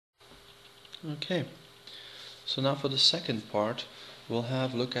Okay, so now for the second part, we'll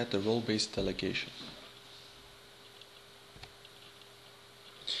have a look at the role-based delegation.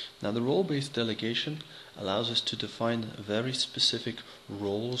 Now the role-based delegation allows us to define very specific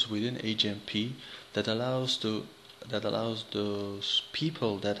roles within AGMP that allows those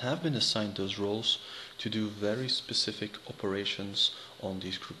people that have been assigned those roles to do very specific operations on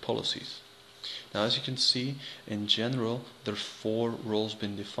these group policies. Now as you can see, in general there are 4 roles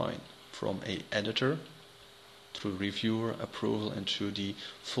been defined, from a editor through reviewer, approval, and through the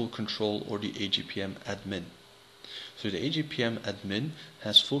full control or the AGPM admin. So the AGPM admin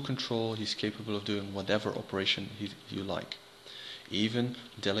has full control. He's capable of doing whatever operation you like, even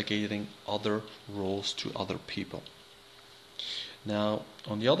delegating other roles to other people. Now,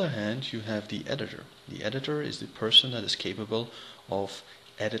 on the other hand, you have the editor. The editor is the person that is capable of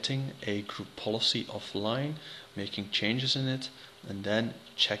editing a group policy offline, making changes in it, and then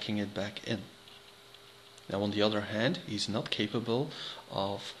checking it back in. Now, on the other hand, he's not capable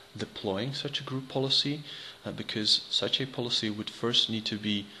of deploying such a group policy because such a policy would first need to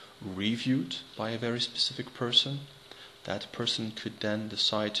be reviewed by a very specific person. That person could then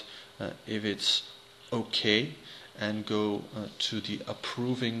decide if it's okay and go to the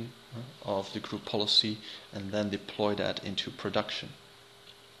approving of the group policy and then deploy that into production.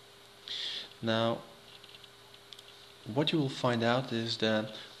 Now, what you will find out is that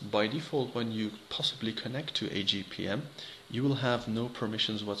by default, when you possibly connect to AGPM, you will have no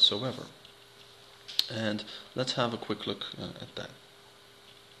permissions whatsoever. And let's have a quick look at that.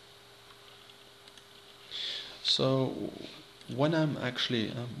 So when I'm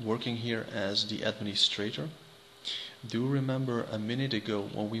actually working here as the administrator, do remember a minute ago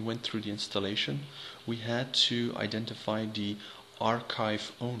when we went through the installation, we had to identify the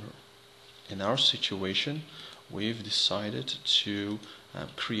archive owner. In our situation, we've decided to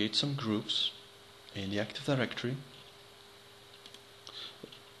create some groups in the Active Directory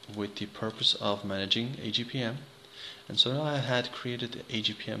with the purpose of managing AGPM. And so now I had created the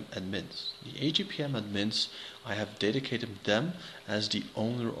AGPM admins. The AGPM admins, I have dedicated them as the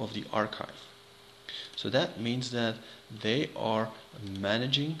owner of the archive. So that means that they are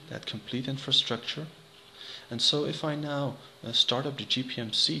managing that complete infrastructure. And so if I now start up the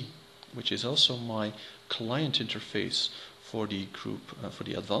GPMC, which is also my client interface for the for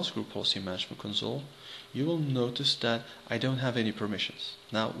the Advanced Group Policy Management Console, you will notice that I don't have any permissions.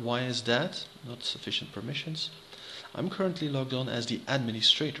 Now, why is that? Not sufficient permissions. I'm currently logged on as the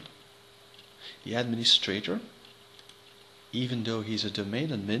administrator. The administrator, even though he's a domain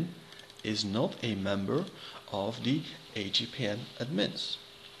admin, is not a member of the AGPM admins.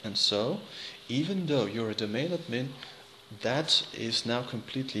 And so, even though you're a domain admin, that is now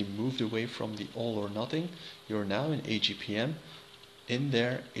completely moved away from the all or nothing. You're now in AGPM. In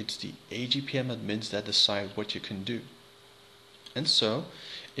there, it's the AGPM admins that decide what you can do. And so,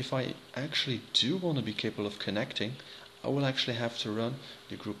 if I actually do want to be capable of connecting, I will actually have to run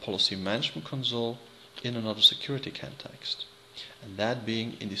the Group Policy Management Console in another security context. And that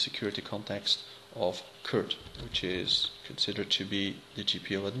being in the security context of Kurt, which is considered to be the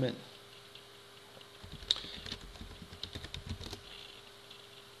GPO admin.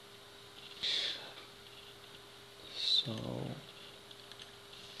 So,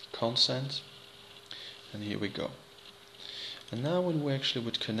 consent, and here we go. And now when we actually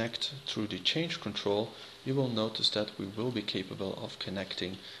would connect through the change control, you will notice that we will be capable of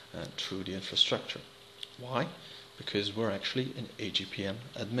connecting through the infrastructure. Why? Because we're actually an AGPM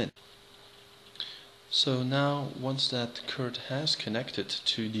admin. So now, once that Kurt has connected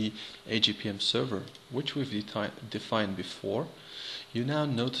to the AGPM server, which we've defined before, you now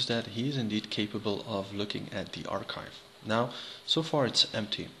notice that he is indeed capable of looking at the archive. Now, so far it's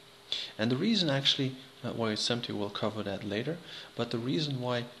empty. And the reason actually why it's empty, we'll cover that later, but the reason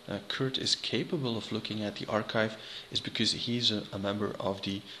why Kurt is capable of looking at the archive is because he's a member of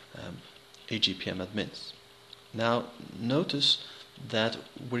the AGPM admins. Now, notice that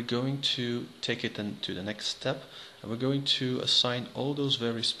we're going to take it then to the next step, and we're going to assign all those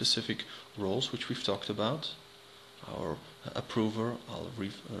very specific roles which we've talked about, our approver, our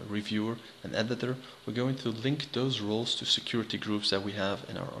reviewer, and editor. We're going to link those roles to security groups that we have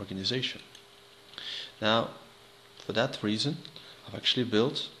in our organization. Now, for that reason, I've actually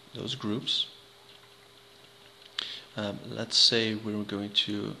built those groups. Let's say we're going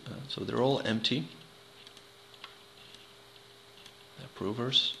to, so they're all empty.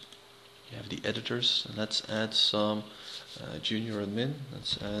 Approvers, you have the editors, and let's add some junior admin.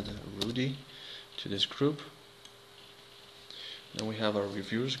 Let's add Rudy to this group. Then we have our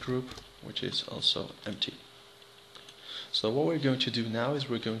reviewers group, which is also empty. So what we're going to do now is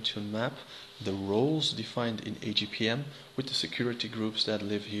we're going to map the roles defined in AGPM with the security groups that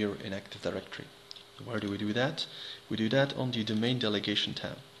live here in Active Directory. Where do we do that? We do that on the Domain Delegation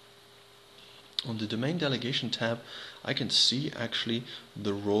tab. On the Domain Delegation tab, I can see actually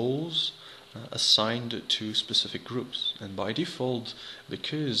the roles assigned to specific groups. And by default,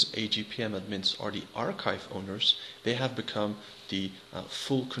 because AGPM admins are the archive owners, they have become the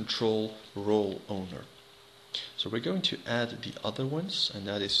full control role owner. So we're going to add the other ones, and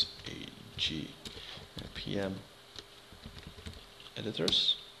that is AGPM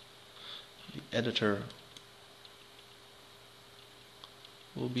editors. The editor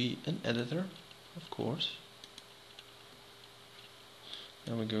will be an editor, of course.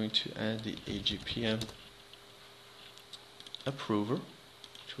 Now we're going to add the AGPM approver,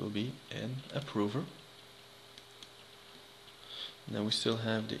 which will be an approver. Now we still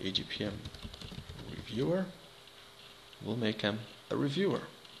have the AGPM reviewer. We'll make him a reviewer.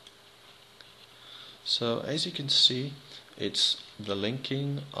 So as you can see, it's the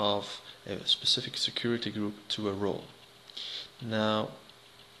linking of a specific security group to a role. Now,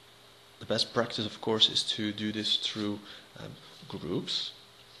 the best practice, of course, is to do this through groups.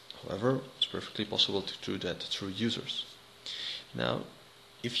 However, it's perfectly possible to do that through users. Now,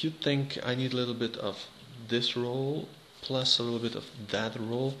 if you think I need a little bit of this role plus a little bit of that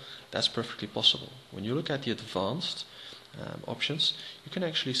role, that's perfectly possible. When you look at the advanced options, you can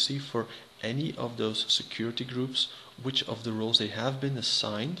actually see for any of those security groups which of the roles they have been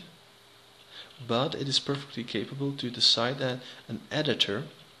assigned, but it is perfectly capable to decide that an editor,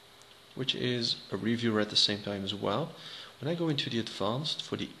 which is a reviewer at the same time as well, when I go into the advanced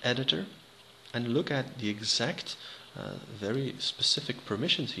for the editor and look at the exact very specific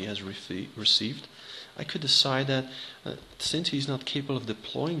permissions he has received, I could decide that since he's not capable of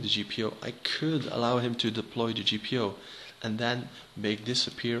deploying the GPO, I could allow him to deploy the GPO and then make this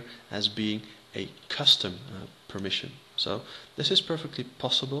appear as being a custom permission. So this is perfectly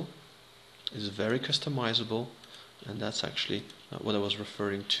possible, it's very customizable, and that's actually what I was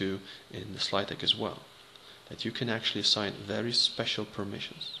referring to in the slide deck as well, that you can actually assign very special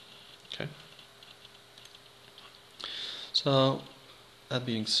permissions. Okay. So that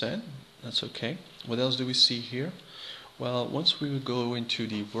being said, that's okay. What else do we see here? Well, once we go into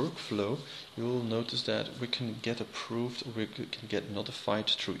the workflow, you will notice that we can get approved, or we can get notified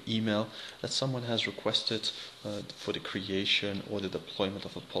through email that someone has requested for the creation or the deployment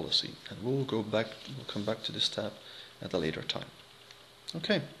of a policy. And we'll come back to this tab at a later time.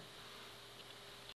 Okay.